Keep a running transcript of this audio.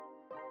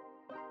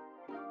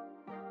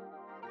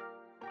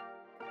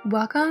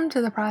Welcome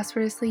to the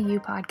Prosperously You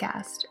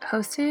podcast,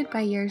 hosted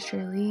by yours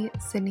truly,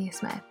 Sydney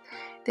Smith.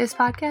 This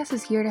podcast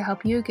is here to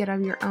help you get out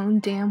of your own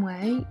damn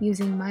way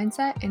using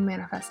mindset and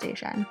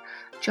manifestation.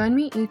 Join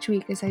me each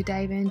week as I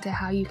dive into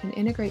how you can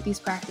integrate these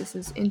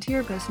practices into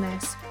your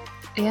business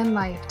and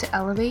life to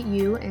elevate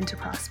you into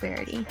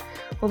prosperity.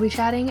 We'll be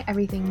chatting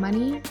everything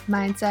money,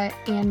 mindset,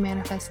 and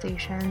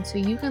manifestation so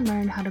you can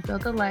learn how to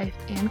build the life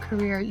and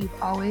career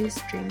you've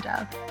always dreamed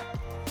of.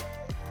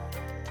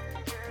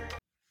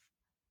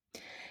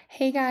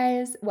 Hey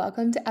guys,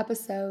 welcome to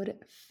episode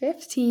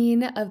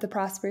 15 of the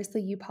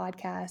Prosperously You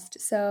podcast.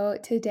 So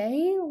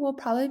today will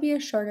probably be a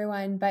shorter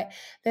one, but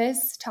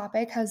this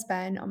topic has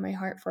been on my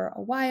heart for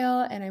a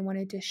while and I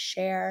wanted to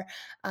share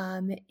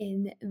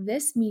in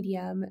this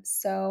medium.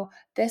 So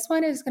this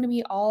one is going to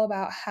be all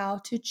about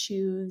how to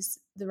choose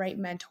the right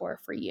mentor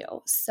for you.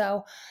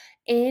 So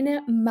in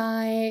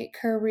my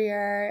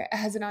career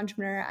as an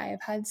entrepreneur, I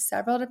have had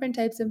several different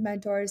types of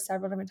mentors,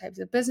 several different types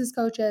of business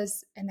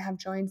coaches, and have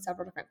joined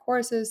several different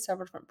courses,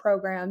 several different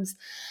programs,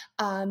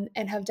 and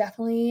have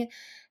definitely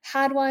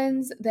had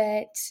ones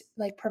that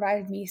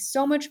provided me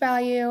so much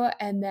value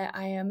and that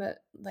I am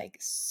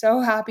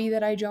so happy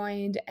that I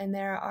joined. And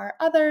there are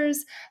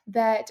others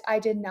that I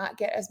did not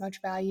get as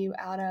much value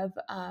out of.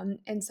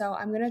 And so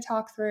I'm going to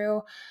talk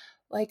through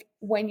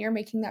when you're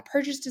making that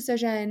purchase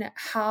decision,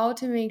 how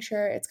to make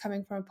sure it's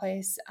coming from a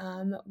place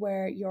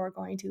where you're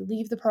going to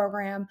leave the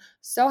program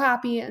so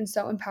happy and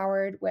so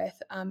empowered with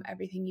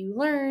everything you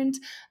learned,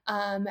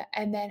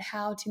 and then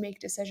how to make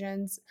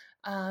decisions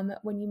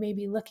when you may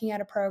be looking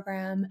at a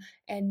program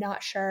and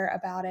not sure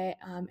about it,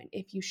 and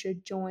if you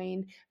should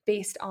join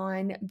based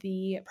on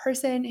the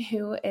person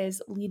who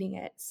is leading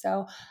it.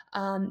 So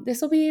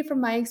this will be from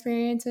my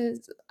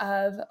experiences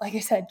of, like I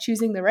said,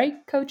 choosing the right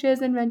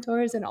coaches and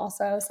mentors, and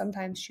also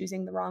sometimes choosing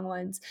the wrong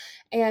ones.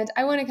 And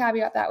I want to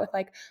caveat that with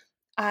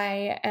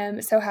I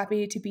am so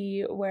happy to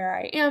be where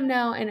I am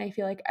now. And I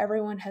feel like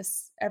every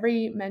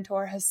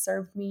mentor has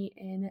served me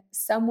in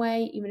some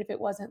way, even if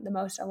it wasn't the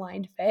most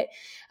aligned fit.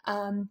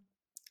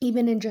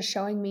 Even in just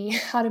showing me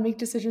how to make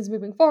decisions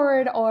moving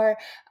forward, or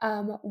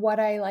what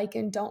I like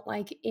and don't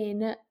like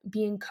in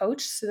being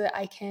coached, so that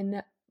I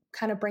can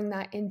kind of bring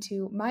that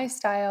into my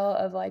style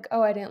of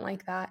oh, I didn't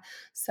like that,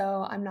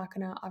 so I'm not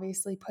going to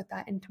obviously put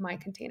that into my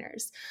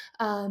containers.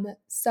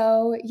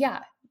 So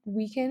yeah,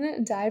 we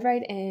can dive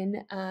right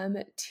in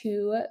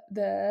to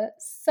the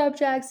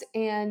subjects,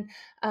 and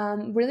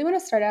really want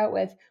to start out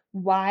with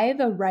why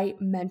the right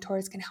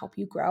mentors can help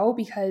you grow.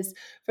 Because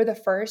for the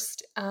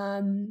first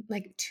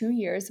 2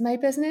 years of my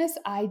business,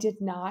 I did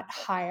not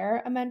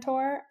hire a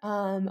mentor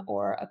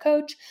or a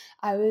coach.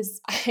 I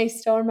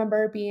still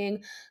remember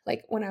being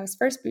when I was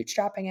first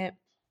bootstrapping it,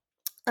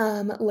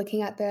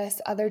 looking at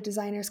this other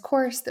designer's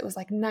course that was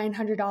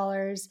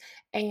 $900,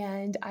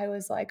 and I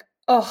was like,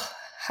 oh,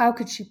 how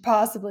could she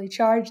possibly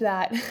charge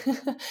that?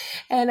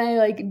 And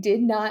I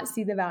did not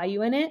see the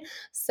value in it.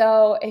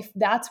 So if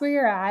that's where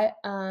you're at,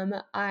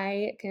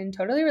 I can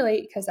totally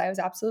relate, because I was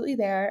absolutely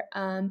there.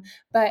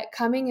 But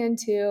coming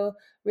into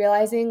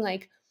realizing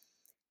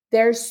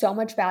there's so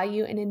much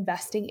value in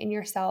investing in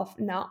yourself.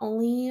 Not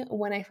only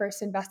when I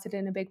first invested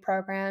in a big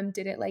program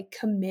did it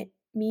commit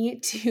me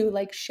to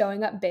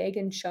showing up big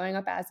and showing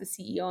up as the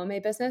CEO of my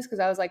business,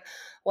 because I was like,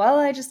 well,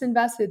 I just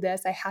invested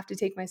this, I have to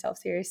take myself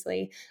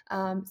seriously.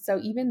 So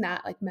even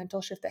that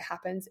mental shift that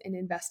happens in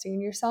investing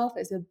in yourself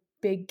is a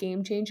big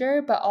game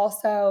changer. But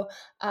also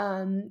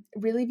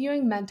really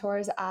viewing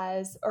mentors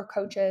or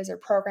coaches or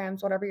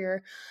programs, whatever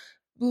you're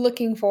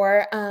looking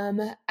for,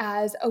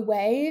 as a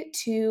way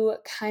to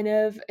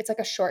it's like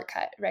a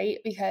shortcut, right?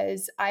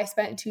 Because I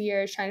spent 2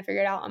 years trying to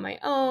figure it out on my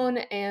own,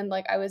 and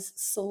I was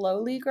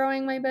slowly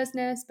growing my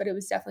business, but it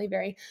was definitely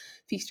very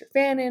feast or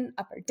famine,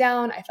 up or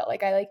down. I felt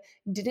like I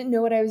didn't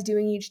know what I was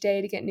doing each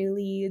day to get new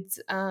leads,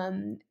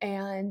 and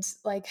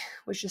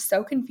was just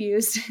so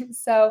confused.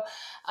 So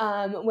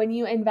when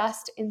you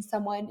invest in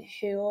someone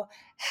who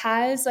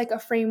has a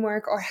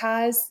framework, or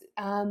has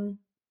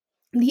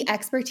the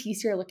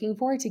expertise you're looking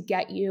for to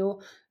get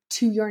you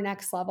to your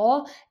next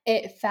level,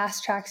 it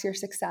fast tracks your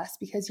success,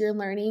 because you're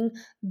learning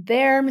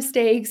their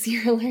mistakes,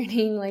 you're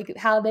learning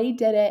how they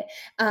did it.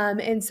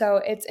 And so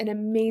it's an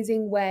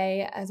amazing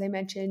way, as I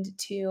mentioned,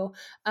 to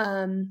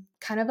kind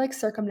of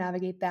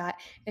circumnavigate that.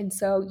 And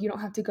so you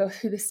don't have to go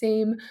through the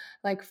same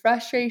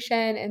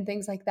frustration and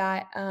things like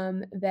that,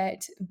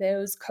 that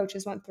those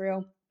coaches went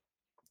through,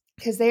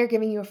 because they are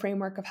giving you a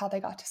framework of how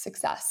they got to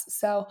success.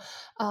 So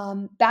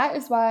that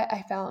is why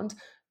I found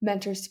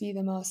mentors to be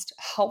the most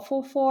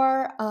helpful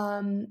for.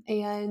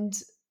 And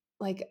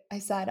like I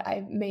said,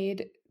 I've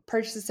made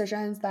purchase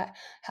decisions that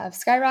have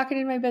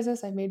skyrocketed my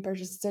business. I've made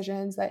purchase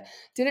decisions that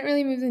didn't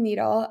really move the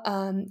needle.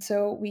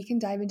 So we can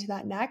dive into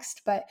that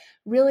next. But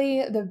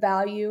really, the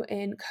value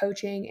in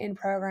coaching in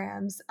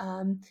programs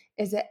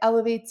is it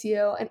elevates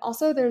you. And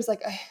also there's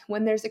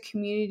when there's a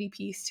community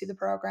piece to the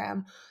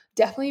program,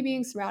 definitely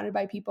being surrounded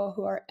by people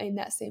who are in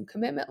that same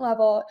commitment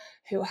level,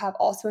 who have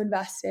also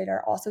invested,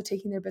 are also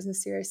taking their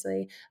business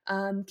seriously,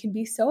 can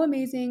be so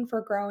amazing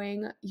for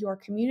growing your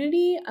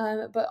community,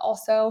 but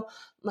also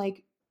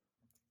like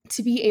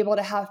to be able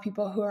to have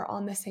people who are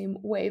on the same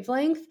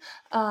wavelength,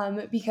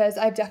 because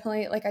I've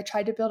definitely like I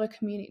tried to build a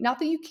community. Not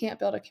that you can't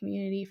build a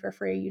community for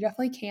free, you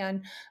definitely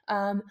can,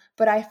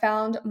 but I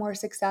found more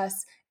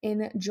success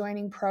in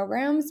joining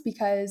programs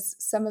because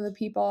some of the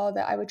people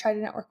that I would try to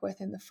network with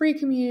in the free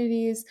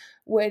communities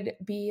would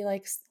be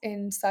like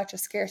in such a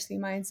scarcity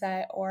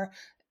mindset or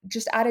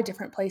just at a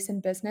different place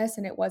in business,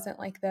 and it wasn't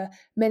like the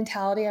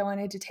mentality I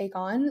wanted to take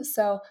on.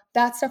 So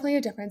that's definitely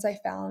a difference I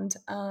found.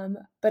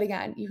 But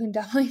again, you can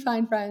definitely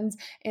find friends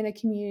in a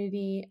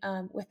community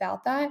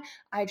without that.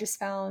 I just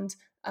found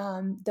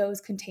those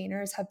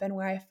containers have been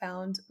where I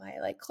found my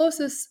like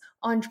closest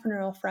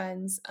entrepreneurial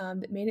friends,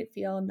 that made it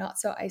feel not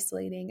so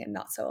isolating and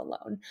not so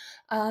alone.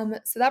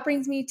 So that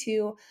brings me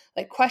to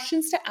like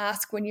questions to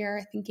ask when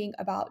you're thinking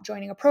about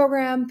joining a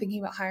program,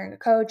 thinking about hiring a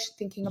coach,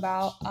 thinking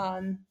about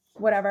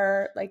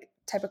whatever like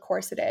type of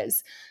course it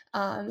is.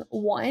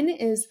 One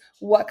is,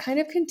 what kind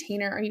of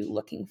container are you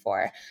looking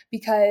for?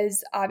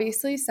 Because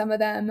obviously some of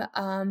them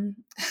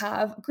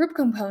have group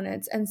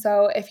components. And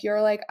so if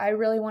you're like, I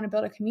really want to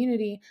build a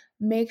community,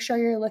 make sure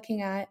you're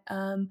looking at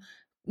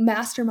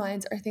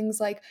masterminds or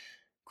things like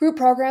group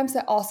programs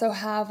that also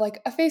have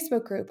like a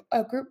Facebook group,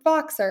 a group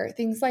Voxer,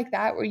 things like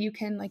that, where you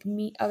can like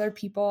meet other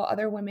people,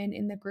 other women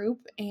in the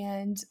group,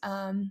 and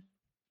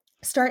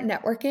start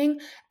networking.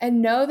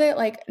 And know that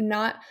like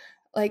not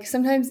like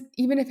sometimes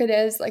even if it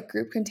is like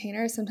group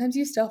containers, sometimes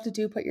you still have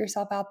to put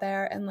yourself out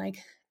there and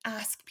like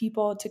ask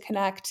people to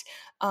connect,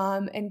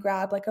 and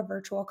grab like a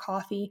virtual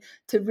coffee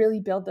to really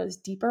build those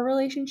deeper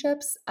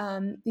relationships,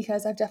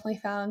 because I've definitely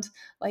found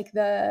like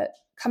the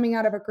coming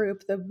out of a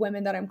group, the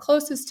women that I'm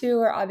closest to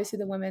are obviously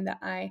the women that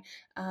I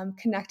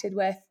connected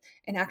with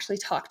and actually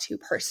talked to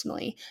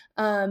personally.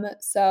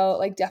 So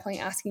like definitely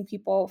asking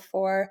people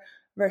for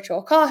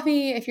virtual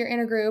coffee if you're in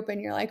a group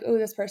and you're like, oh,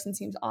 this person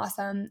seems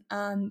awesome,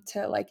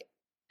 to like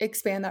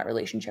expand that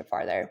relationship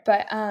farther.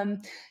 But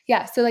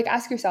yeah, so like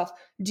ask yourself,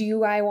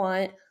 do I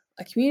want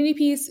a community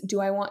piece? Do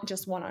I want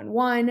just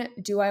one-on-one?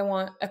 Do I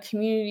want a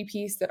community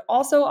piece that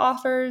also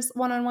offers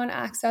one-on-one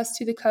access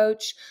to the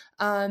coach?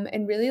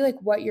 And really like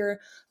what you're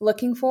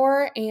looking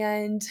for.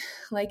 And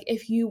like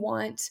if you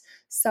want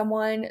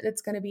someone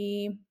that's going to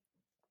be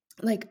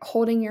like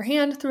holding your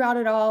hand throughout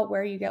it all,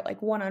 where you get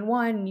like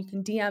one-on-one, you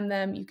can DM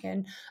them, you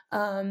can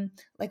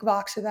like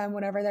Voxer them,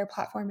 whatever their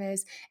platform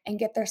is, and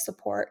get their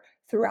support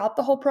throughout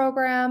the whole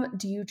program.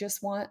 Do you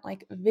just want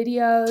like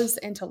videos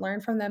and to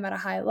learn from them at a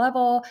high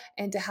level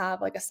and to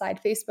have like a side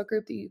Facebook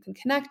group that you can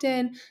connect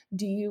in?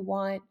 Do you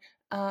want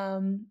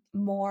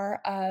more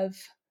of,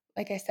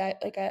 like I said,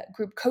 like a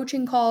group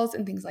coaching calls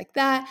and things like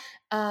that,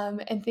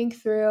 and think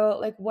through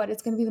like what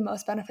is going to be the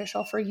most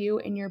beneficial for you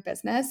in your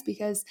business?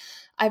 Because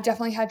I've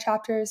definitely had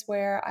chapters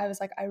where I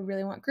was like, I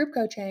really want group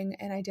coaching,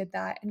 and I did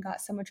that and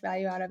got so much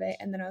value out of it.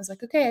 And then I was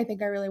like, okay, I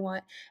think I really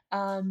want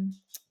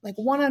like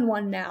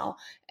one-on-one now.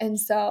 And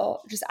so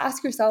just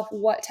ask yourself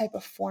what type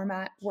of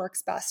format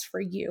works best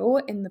for you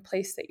in the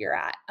place that you're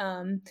at.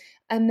 And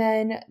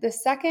then the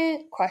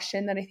second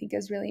question that I think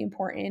is really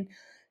important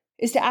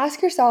is to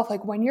ask yourself,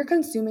 like, when you're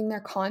consuming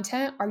their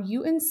content, are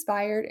you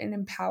inspired and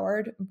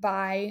empowered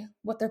by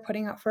what they're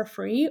putting out for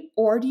free?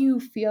 Or do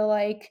you feel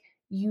like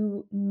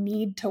you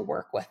need to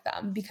work with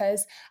them?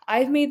 Because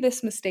I've made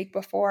this mistake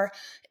before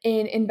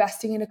in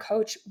investing in a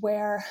coach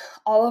where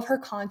all of her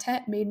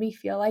content made me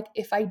feel like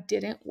if I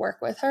didn't work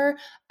with her,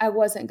 I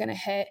wasn't going to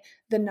hit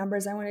the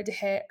numbers I wanted to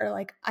hit, or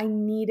like I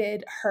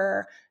needed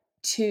her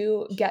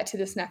to get to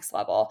this next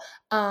level.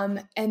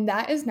 And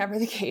that is never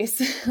the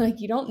case. Like,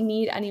 you don't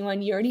need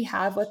anyone, you already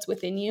have what's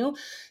within you.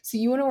 So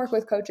you want to work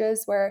with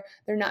coaches where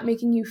they're not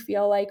making you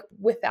feel like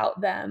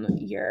without them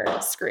you're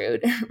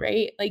screwed,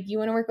 right? Like, you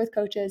want to work with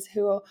coaches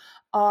who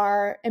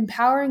are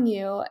empowering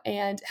you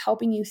and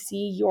helping you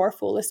see your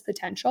fullest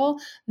potential,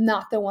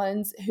 not the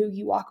ones who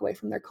you walk away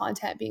from their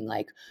content being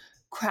like,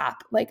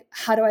 crap, like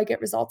how do I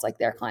get results like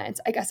their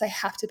clients? I guess I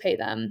have to pay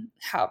them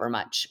however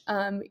much.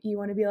 You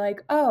want to be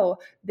like, oh,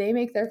 they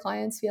make their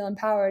clients feel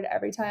empowered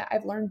every time.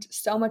 I've learned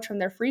so much from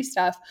their free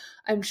stuff.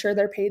 I'm sure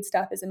their paid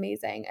stuff is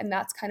amazing. And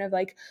that's kind of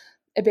like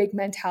a big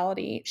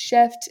mentality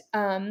shift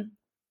in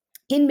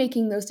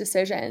making those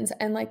decisions.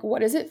 And like, what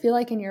does it feel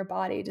like in your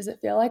body? Does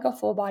it feel like a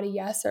full body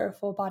yes or a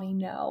full body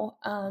no,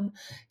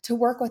 to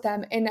work with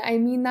them? And I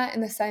mean that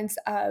in the sense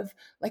of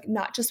like,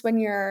 not just when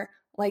you're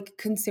like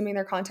consuming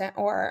their content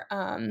or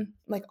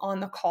like on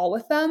the call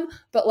with them,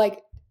 but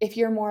like if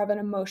you're more of an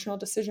emotional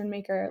decision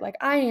maker like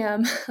I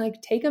am,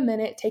 like take a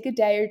minute, take a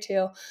day or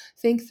two,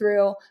 think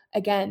through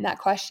again that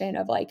question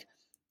of like,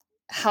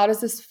 how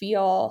does this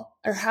feel,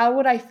 or how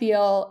would I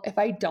feel if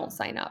I don't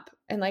sign up?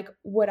 And like,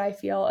 would I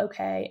feel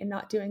okay in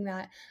not doing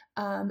that?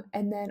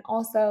 And then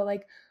also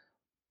like,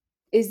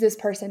 is this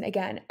person,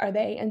 again, are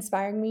they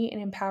inspiring me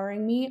and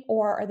empowering me,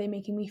 or are they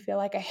making me feel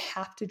like I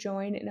have to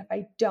join? And if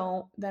I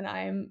don't, then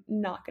I'm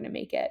not going to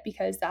make it,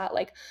 because that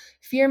like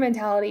fear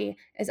mentality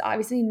is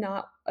obviously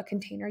not a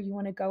container you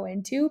want to go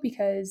into,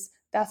 because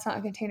that's not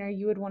a container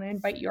you would want to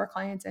invite your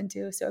clients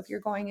into. So if you're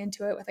going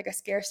into it with like a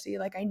scarcity,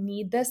 like I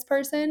need this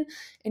person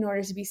in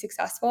order to be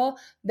successful,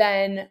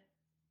 then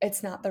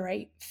it's not the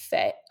right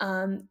fit.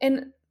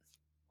 And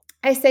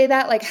I say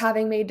that like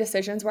having made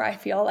decisions where I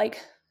feel like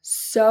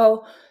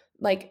so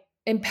like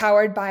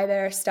empowered by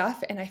their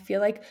stuff and I feel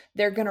like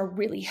they're going to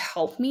really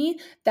help me.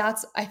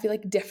 That's, I feel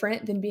like,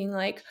 different than being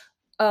like,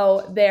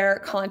 oh, their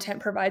content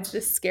provides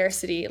this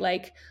scarcity.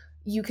 Like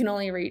you can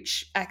only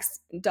reach X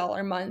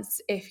dollar months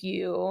if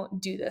you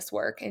do this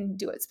work and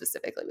do it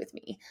specifically with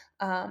me.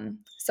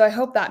 So I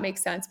hope that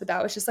makes sense. But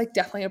that was just like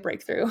definitely a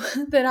breakthrough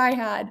that I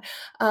had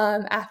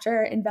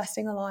after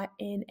investing a lot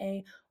in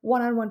a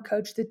one-on-one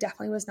coach that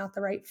definitely was not the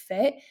right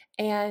fit.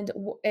 And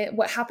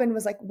what happened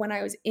was like when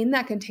I was in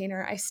that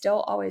container, I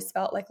still always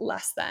felt like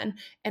less than,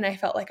 and I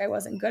felt like I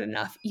wasn't good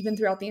enough even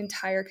throughout the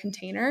entire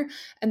container.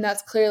 And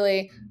that's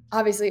clearly,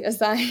 obviously, a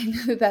sign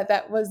that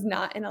that was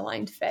not an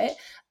aligned fit.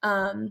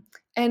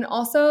 And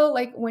also,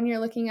 like when you're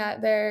looking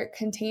at their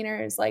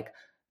containers, like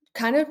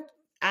kind of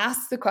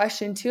ask the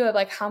question too of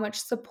like how much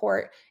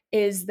support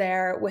is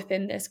there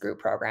within this group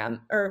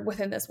program or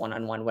within this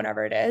one-on-one,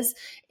 whatever it is,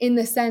 in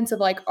the sense of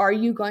like, are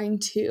you going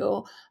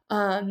to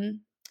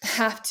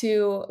have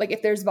to, like,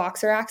 if there's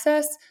Voxer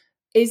access,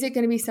 is it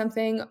going to be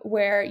something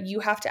where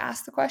you have to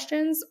ask the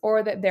questions,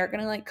 or that they're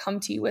going to like come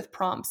to you with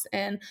prompts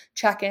and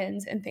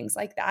check-ins and things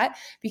like that?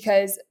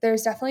 Because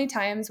there's definitely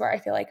times where I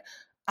feel like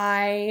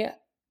I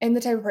am the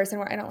type of person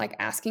where I don't like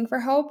asking for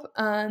help.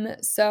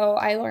 So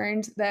I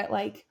learned that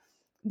like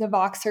the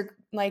Voxer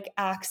like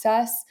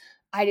access,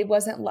 I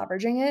wasn't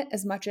leveraging it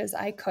as much as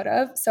I could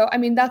have. So I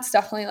mean, that's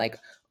definitely like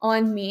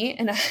on me,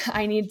 and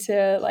I need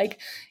to like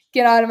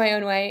get out of my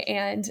own way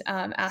and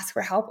ask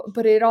for help.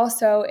 But it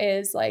also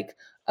is like,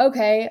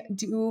 okay,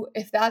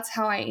 if that's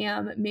how I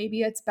am,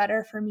 maybe it's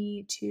better for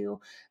me to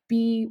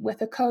be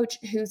with a coach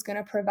who's going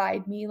to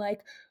provide me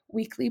like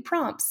weekly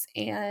prompts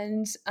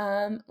and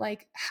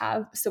like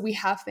we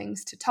have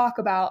things to talk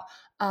about,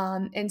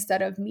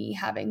 instead of me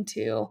having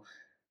to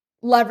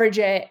leverage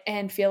it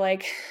and feel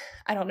like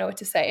I don't know what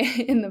to say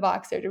in the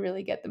Voxer to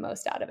really get the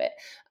most out of it.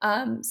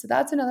 So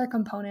that's another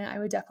component I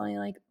would definitely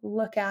like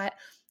look at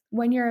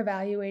when you're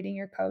evaluating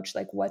your coach,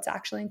 like what's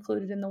actually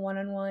included in the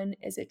one-on-one.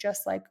 Is it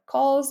just like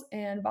calls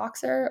and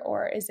Voxer,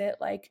 or is it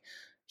like,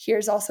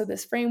 here's also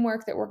this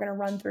framework that we're going to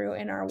run through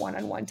in our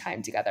one-on-one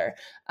time together?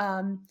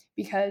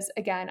 Because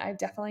again, I've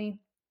definitely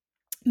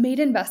made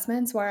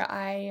investments where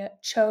I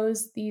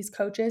chose these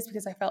coaches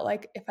because I felt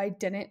like if I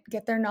didn't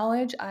get their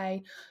knowledge,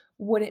 I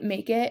wouldn't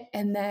make it.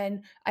 And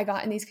then I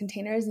got in these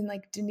containers and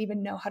like didn't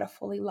even know how to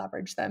fully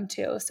leverage them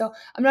too. So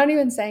I'm not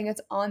even saying it's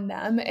on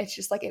them. It's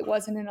just like it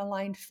wasn't an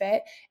aligned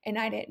fit, and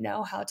I didn't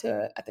know how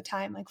to at the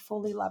time like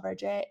fully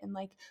leverage it, and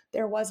like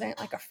there wasn't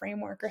like a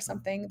framework or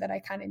something that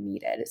I kind of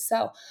needed.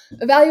 So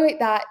evaluate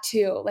that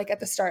too, like at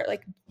the start,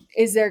 like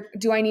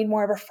do I need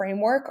more of a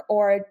framework,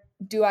 or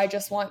do I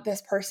just want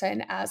this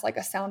person as like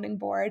a sounding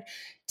board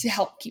to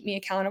help keep me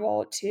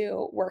accountable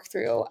to work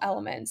through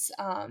elements?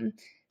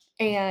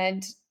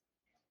 And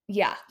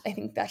yeah, I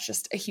think that's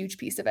just a huge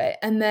piece of it.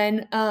 And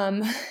then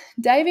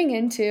diving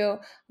into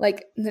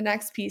like the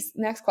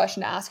next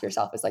question to ask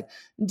yourself is like,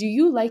 do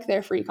you like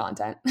their free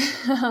content?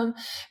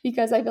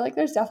 Because I feel like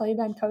there's definitely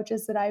been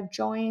coaches that I've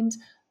joined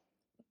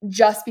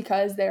just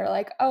because they're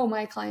like, oh,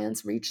 my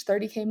clients reach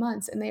 30K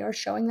months, and they are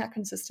showing that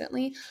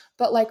consistently.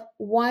 But like,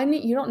 one,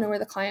 you don't know where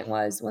the client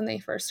was when they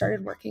first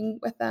started working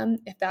with them.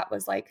 If that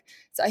was like,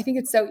 so I think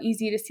it's so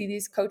easy to see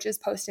these coaches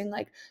posting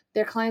like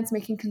their clients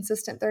making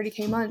consistent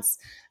 30K months.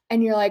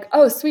 And you're like,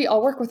 oh, sweet,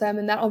 I'll work with them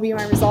and that'll be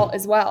my result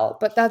as well.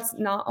 But that's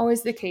not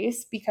always the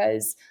case,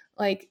 because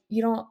like,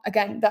 you don't,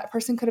 again, that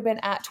person could have been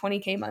at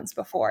 20K months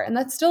before, and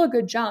that's still a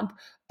good jump.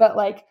 But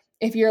like,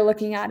 if you're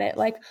looking at it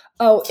like,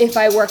 oh, if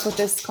I work with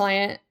this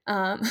client,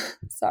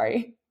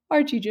 sorry,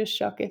 Archie just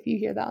shook if you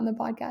hear that on the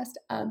podcast.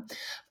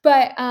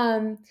 But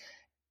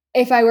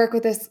if I work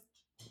with this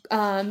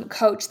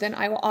coach, then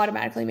I will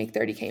automatically make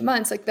 30K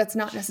months. Like that's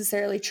not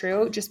necessarily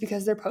true. Just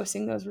because they're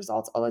posting those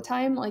results all the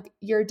time, like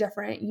you're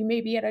different. You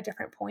may be at a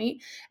different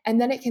point.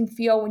 And then it can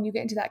feel, when you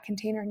get into that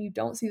container and you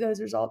don't see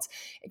those results,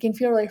 it can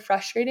feel really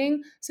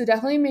frustrating. So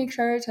definitely make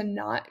sure to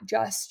not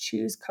just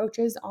choose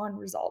coaches on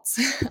results.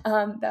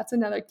 That's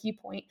another key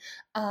point.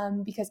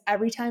 Because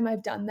every time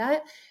I've done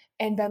that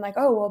and been like,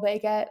 oh, well, they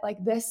get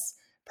like this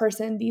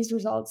person these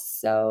results,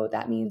 so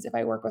that means if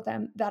I work with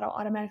them, that'll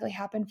automatically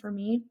happen for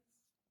me.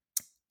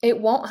 It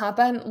won't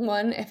happen,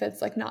 one, if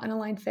it's like not an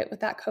aligned fit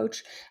with that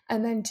coach,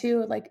 and then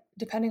two, like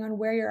depending on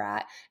where you're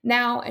at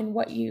now and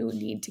what you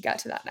need to get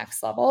to that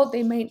next level,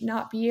 they might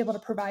not be able to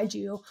provide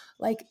you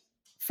like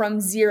from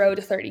 0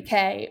 to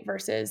 30K,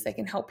 versus they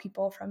can help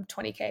people from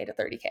 20K to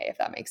 30K, if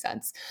that makes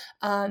sense.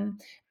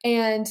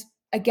 And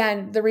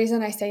again, the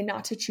reason I say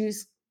not to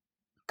choose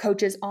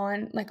coaches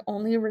on like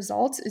only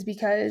results is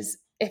because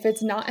if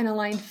it's not an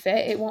aligned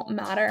fit, it won't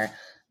matter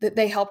that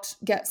they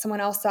helped get someone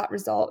else that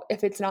result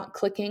if it's not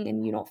clicking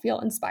and you don't feel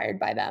inspired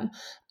by them.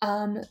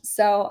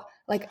 So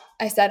like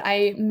I said,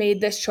 I made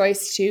this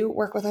choice to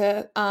work with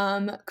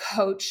a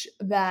coach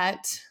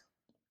that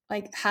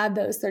like had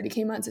those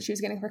 30K months that she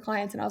was getting for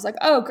clients. And I was like,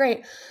 oh,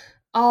 great.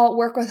 I'll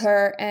work with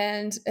her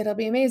and it'll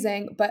be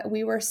amazing. But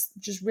we were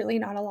just really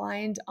not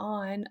aligned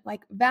on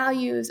like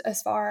values,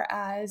 as far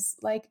as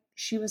like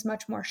she was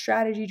much more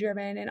strategy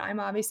driven. And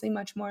I'm obviously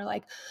much more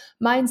like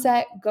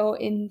mindset, go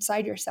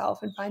inside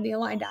yourself and find the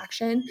aligned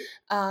action,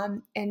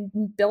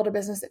 and build a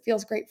business that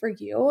feels great for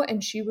you.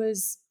 And she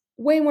was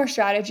way more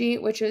strategy,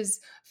 which is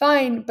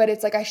fine. But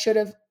it's like I should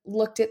have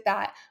looked at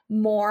that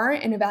more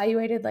and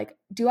evaluated like,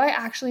 do I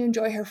actually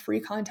enjoy her free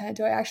content?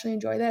 Do I actually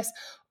enjoy this?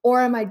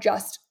 Or am I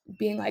just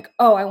being like,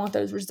 oh, I want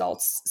those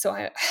results, so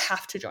I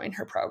have to join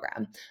her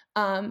program?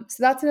 So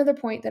that's another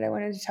point that I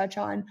wanted to touch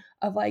on,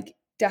 of like,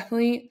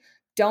 definitely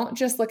don't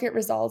just look at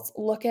results.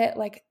 Look at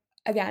like,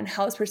 again,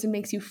 how this person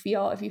makes you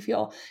feel. If you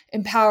feel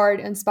empowered,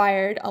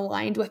 inspired,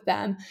 aligned with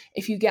them,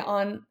 if you get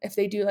on, if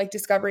they do like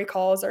discovery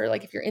calls, or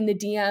like if you're in the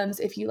DMs,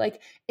 if you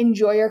like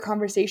enjoy your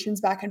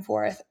conversations back and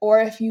forth, or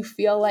if you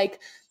feel like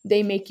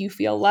they make you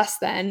feel less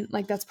than,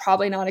 like that's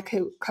probably not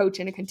a coach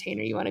in a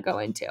container you want to go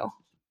into.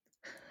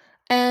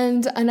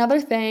 And another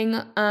thing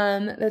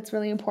that's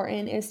really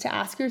important is to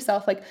ask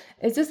yourself, like,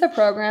 is this a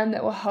program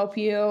that will help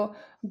you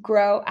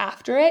grow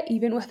after it,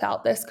 even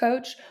without this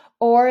coach?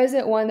 Or is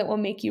it one that will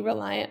make you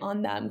reliant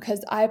on them?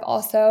 Because I've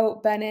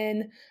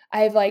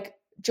like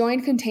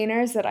joined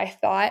containers that I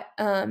thought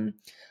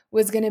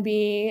was going to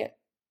be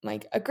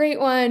like a great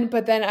one,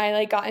 but then I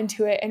like got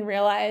into it and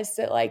realized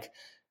that like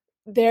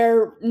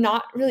they're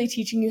not really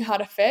teaching you how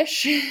to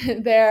fish.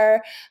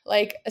 They're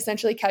like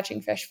essentially catching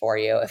fish for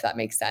you, if that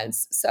makes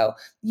sense. So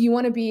you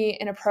want to be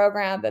in a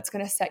program that's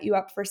going to set you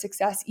up for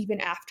success even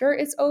after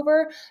it's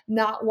over,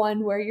 not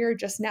one where you're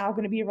just now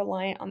going to be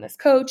reliant on this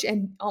coach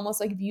and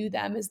almost like view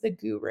them as the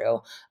guru,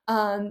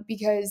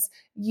 because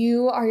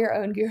you are your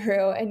own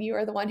guru and you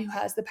are the one who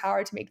has the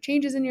power to make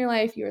changes in your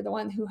life. You are the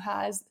one who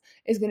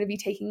is going to be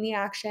taking the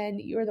action.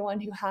 You are the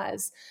one who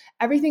has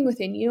everything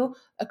within you.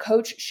 A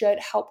coach should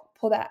help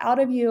pull that out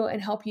of you and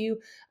help you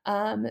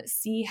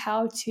see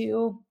how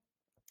to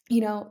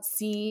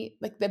see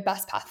like the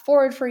best path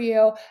forward for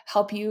you,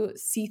 help you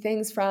see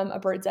things from a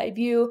bird's eye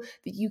view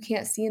that you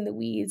can't see in the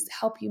weeds,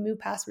 help you move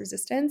past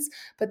resistance.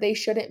 But they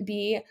shouldn't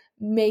be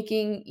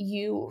making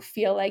you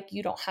feel like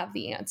you don't have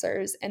the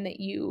answers and that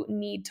you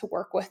need to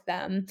work with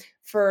them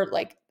for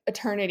like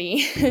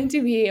eternity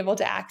to be able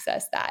to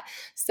access that.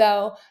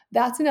 So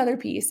that's another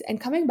piece. And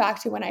coming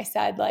back to when I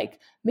said like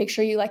make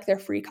sure you like their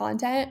free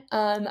content,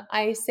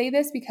 I say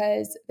this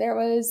because there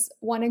was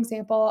one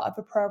example of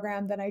a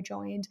program that I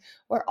joined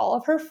where all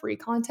of her free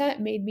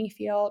content made me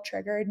feel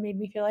triggered, made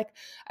me feel like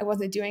I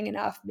wasn't doing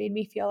enough, made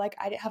me feel like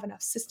I didn't have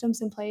enough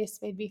systems in place,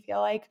 made me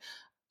feel like,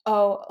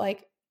 oh,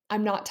 like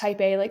I'm not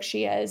type A like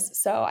she is,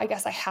 so I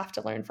guess I have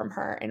to learn from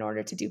her in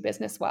order to do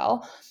business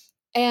well.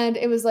 And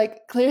it was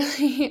like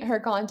clearly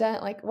her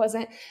content like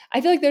wasn't, I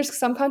feel like there's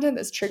some content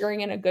that's triggering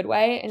in a good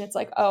way. And it's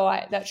like, oh,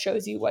 that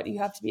shows you what you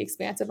have to be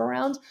expansive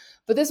around.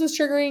 But this was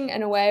triggering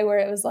in a way where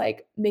it was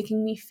like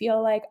making me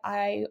feel like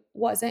I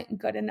wasn't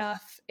good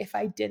enough if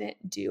I didn't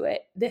do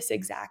it this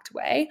exact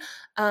way.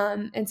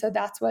 And so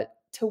that's what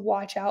to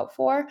watch out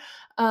for.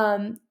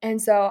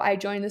 And so I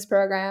joined this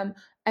program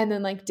and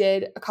then like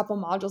did a couple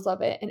modules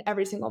of it, and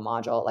every single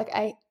module, like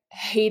I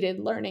hated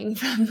learning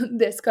from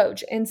this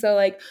coach. And so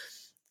like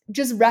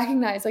just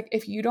recognize like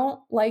if you don't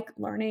like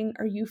learning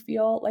or you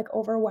feel like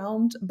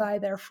overwhelmed by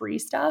their free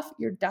stuff,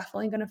 you're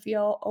definitely going to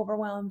feel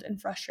overwhelmed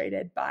and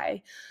frustrated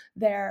by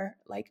their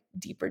like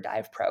deeper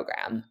dive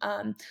program.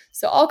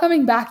 So all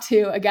coming back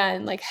to,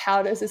 again, like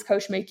how does this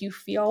coach make you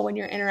feel when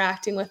you're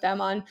interacting with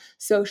them on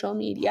social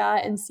media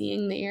and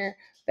seeing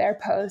their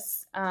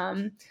posts?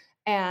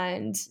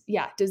 And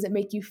yeah, does it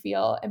make you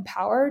feel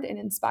empowered and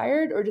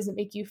inspired, or does it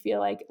make you feel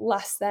like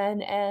less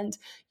than and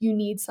you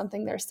need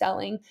something they're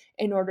selling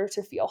in order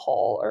to feel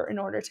whole or in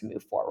order to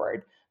move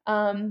forward?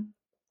 And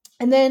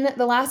then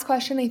the last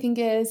question I think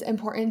is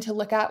important to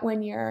look at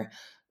when you're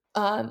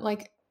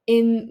like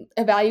in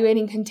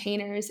evaluating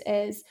containers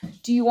is,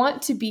 do you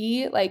want to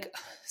be like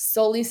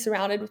solely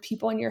surrounded with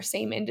people in your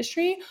same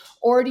industry,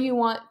 or do you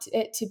want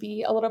it to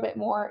be a little bit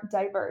more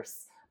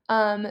diverse?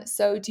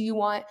 So do you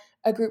want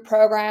a group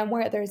program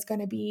where there's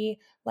going to be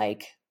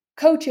like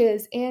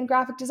coaches and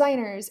graphic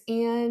designers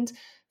and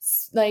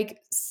like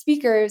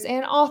speakers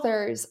and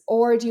authors,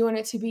 or do you want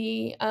it to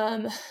be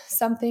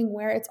something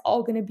where it's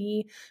all going to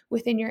be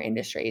within your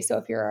industry? So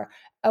if you're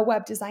a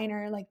web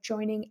designer, like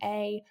joining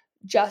a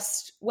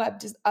just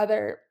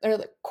other or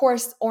like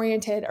course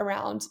oriented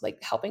around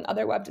like helping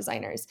other web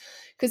designers,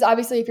 because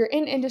obviously if you're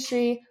in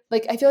industry,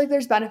 like I feel like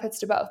there's benefits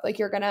to both. Like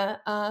you're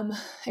gonna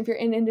if you're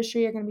in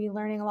industry, you're gonna be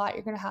learning a lot,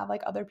 you're gonna have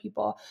like other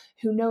people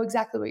who know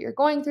exactly what you're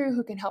going through,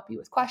 who can help you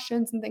with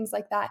questions and things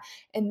like that,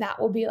 and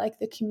that will be like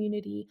the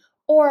community.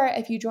 Or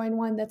if you join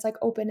one that's like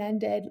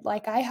open-ended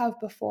like I have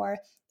before,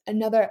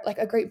 another, like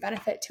a great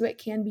benefit to it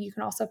can be you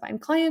can also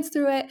find clients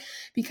through it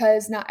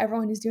because not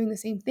everyone is doing the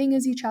same thing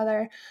as each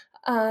other.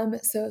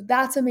 So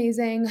that's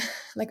amazing,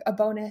 like a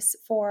bonus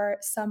for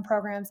some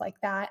programs like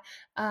that.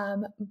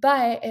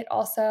 But it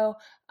also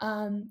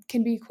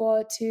can be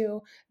cool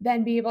to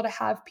then be able to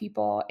have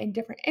people in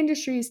different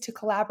industries to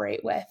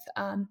collaborate with.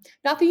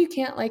 Not that you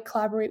can't like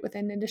collaborate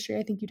within an industry,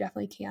 I think you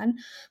definitely can.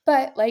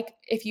 But like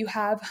if you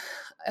have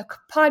a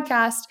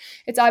podcast,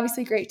 it's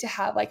obviously great to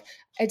have like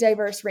a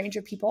diverse range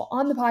of people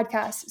on the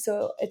podcast.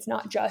 So it's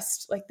not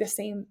just like the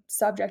same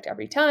subject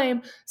every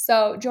time.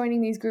 So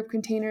joining these group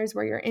containers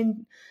where you're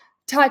in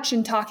touch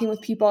and talking with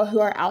people who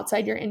are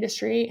outside your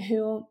industry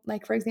who,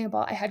 like for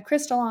example, I had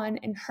Crystal on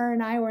and her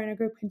and I were in a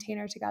group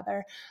container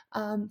together.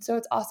 So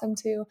it's awesome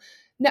to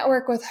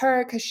network with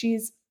her because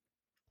she's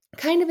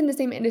kind of in the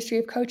same industry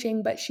of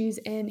coaching, but she's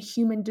in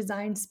human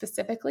design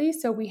specifically.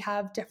 So we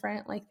have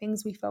different like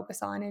things we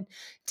focus on and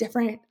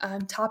different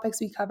topics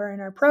we cover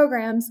in our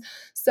programs.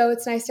 So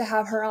it's nice to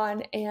have her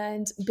on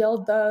and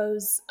build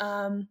those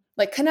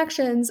like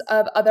connections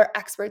of other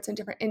experts in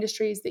different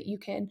industries that you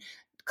can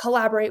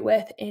collaborate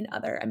with in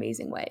other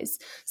amazing ways.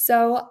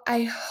 So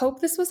I hope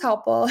this was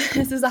helpful.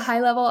 This is a high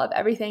level of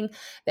everything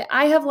that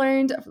I have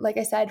learned, like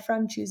I said,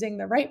 from choosing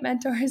the right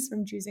mentors,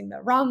 from choosing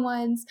the wrong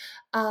ones.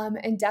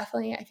 And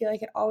definitely, I feel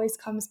like it always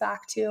comes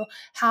back to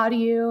how do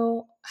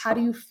you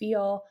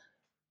feel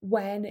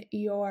when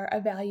you're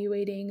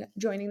evaluating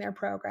joining their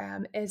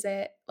program? Is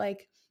it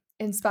like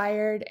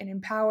inspired and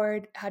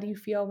empowered? How do you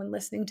feel when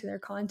listening to their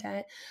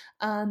content?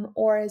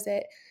 Or is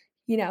it,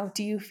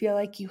 do you feel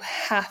like you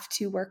have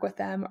to work with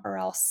them or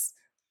else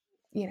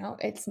you're not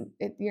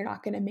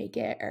going to make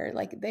it, or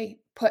like they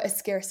put a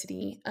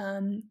scarcity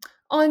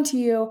onto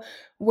you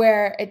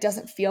where it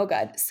doesn't feel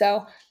good.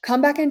 So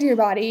come back into your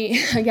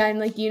body again,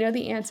 like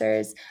the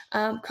answers.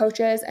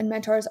 Coaches and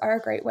mentors are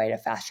a great way to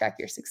fast track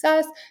your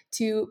success,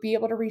 to be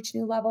able to reach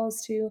new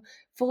levels, to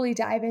fully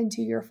dive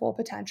into your full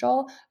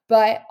potential.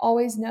 But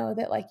always know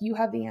that like you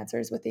have the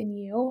answers within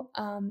you,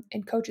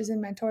 and coaches and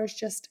mentors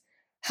just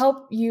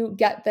help you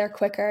get there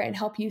quicker and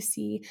help you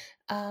see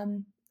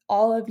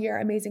all of your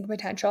amazing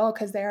potential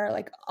because they're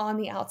like on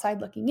the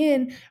outside looking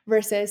in,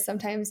 versus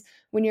sometimes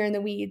when you're in the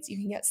weeds, you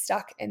can get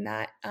stuck in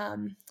that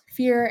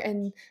fear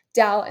and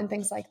doubt and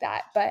things like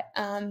that. But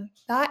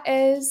that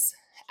is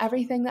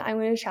everything that I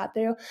wanted to chat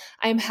through.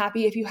 I'm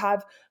happy if you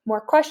have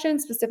more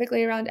questions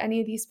specifically around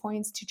any of these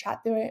points to chat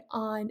through it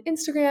on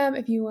Instagram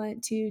if you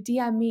want to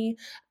DM me.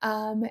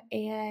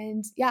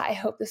 And yeah, I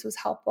hope this was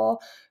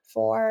helpful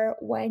for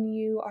when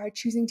you are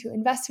choosing to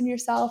invest in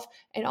yourself,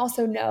 and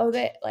also know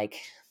that like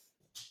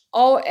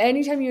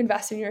anytime you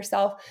invest in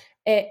yourself,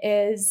 it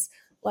is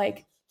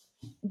like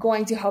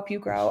going to help you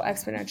grow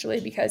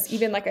exponentially, because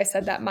even like I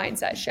said, that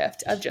mindset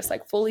shift of just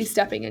like fully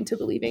stepping into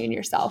believing in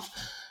yourself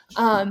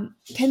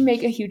can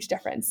make a huge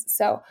difference.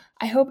 So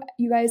I hope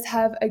you guys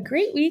have a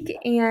great week,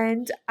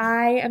 and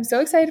I am so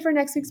excited for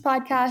next week's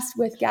podcast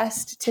with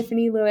guest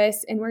Tiffany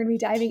Lewis, and we're going to be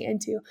diving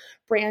into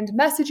brand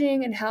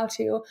messaging and how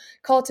to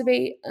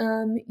cultivate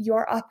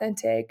your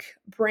authentic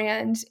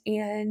brand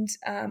and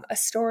a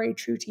story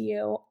true to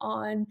you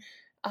on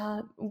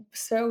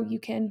so you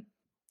can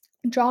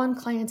draw on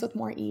clients with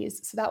more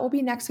ease. So that will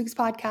be next week's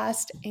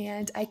podcast,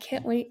 and I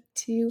can't wait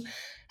to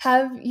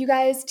have you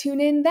guys tune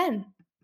in then.